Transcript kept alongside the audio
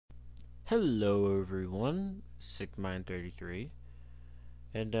Hello everyone, SickMind33,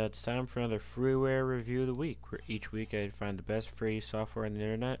 and it's time for another Freeware review of the week, where each week I find the best free software on the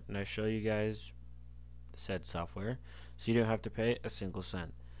internet and I show you guys said software, so you don't have to pay a single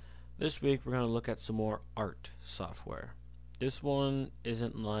cent. This week we're going to look at some more art software. This one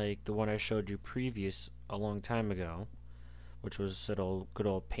isn't like the one I showed you previous a long time ago, which was good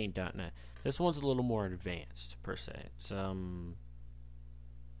old Paint.net. This one's a little more advanced per se. I'm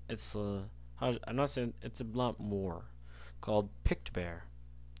not saying it's a lot more, called PictBear.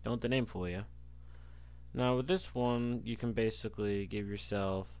 Don't let the name fool you. Now with this one, you can basically give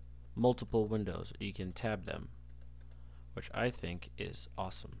yourself multiple windows. You can tab them, which I think is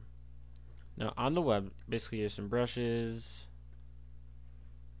awesome. Now on the web, basically there's some brushes.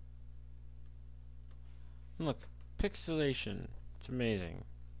 Look, pixelation. It's amazing.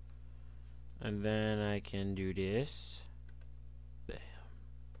 And then I can do this. Bam.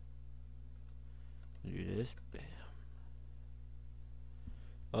 Do this. Bam.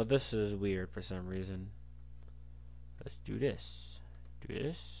 Oh, this is weird for some reason. Let's do this. Do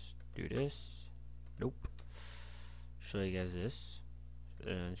this. Do this. Nope. Show you guys this.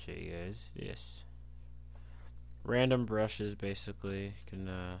 And show you guys this. Random brushes, basically. You can,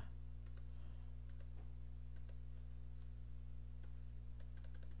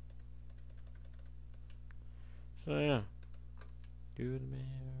 so yeah. Do the man.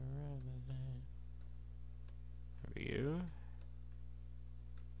 There we go.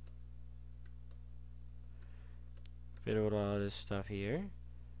 Fiddle with all this stuff here.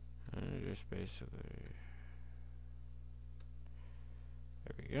 And just basically.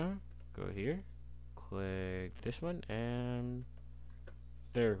 There we go. Go here. Click this one and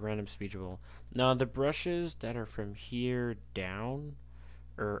there, random speechable. Now the brushes that are from here down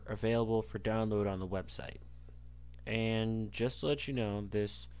are available for download on the website. And just to let you know,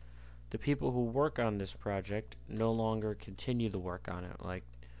 the people who work on this project no longer continue the work on it. Like,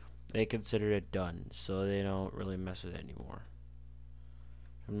 they consider it done, so they don't really mess with it anymore.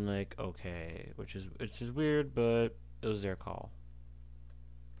 I'm like, okay, which is weird, but it was their call.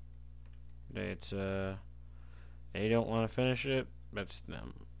 It's they don't want to finish it. That's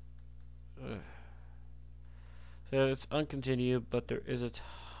them. Ugh. So it's uncontinued, but there is a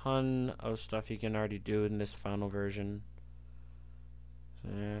ton of stuff you can already do in this final version. So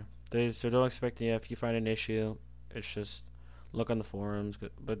yeah, so don't expect if you find an issue, it's just look on the forums.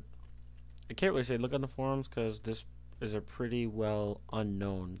 But I can't really say look on the forums because this is a pretty well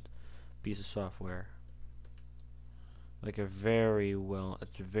unknown piece of software. Like it's very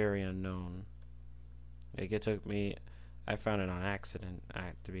unknown. Like it took me, I found it on accident,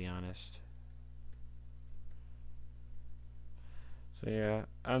 to be honest. So yeah,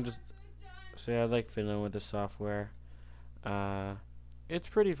 I like fiddling with the software. It's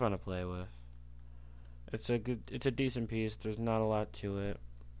pretty fun to play with. It's a decent piece. There's not a lot to it.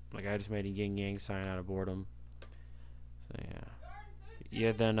 Like I just made a yin yang sign out of boredom. So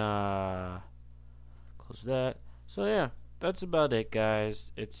yeah, then close that. So yeah, that's about it,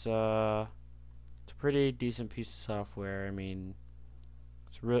 guys. It's a pretty decent piece of software. I mean,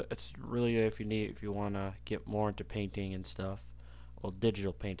 it's really good if you want to get more into painting and stuff. Well,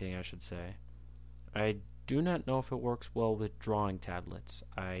 digital painting, I should say. I do not know if it works well with drawing tablets.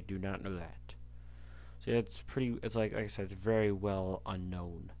 I do not know that. So it's like I said, it's very well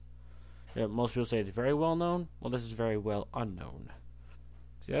unknown. Yeah, most people say it's very well known. Well, this is very well unknown.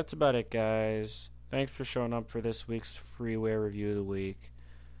 So that's about it, guys. Thanks for showing up for this week's Freeware review of the week.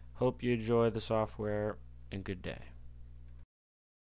 Hope you enjoy the software, and good day.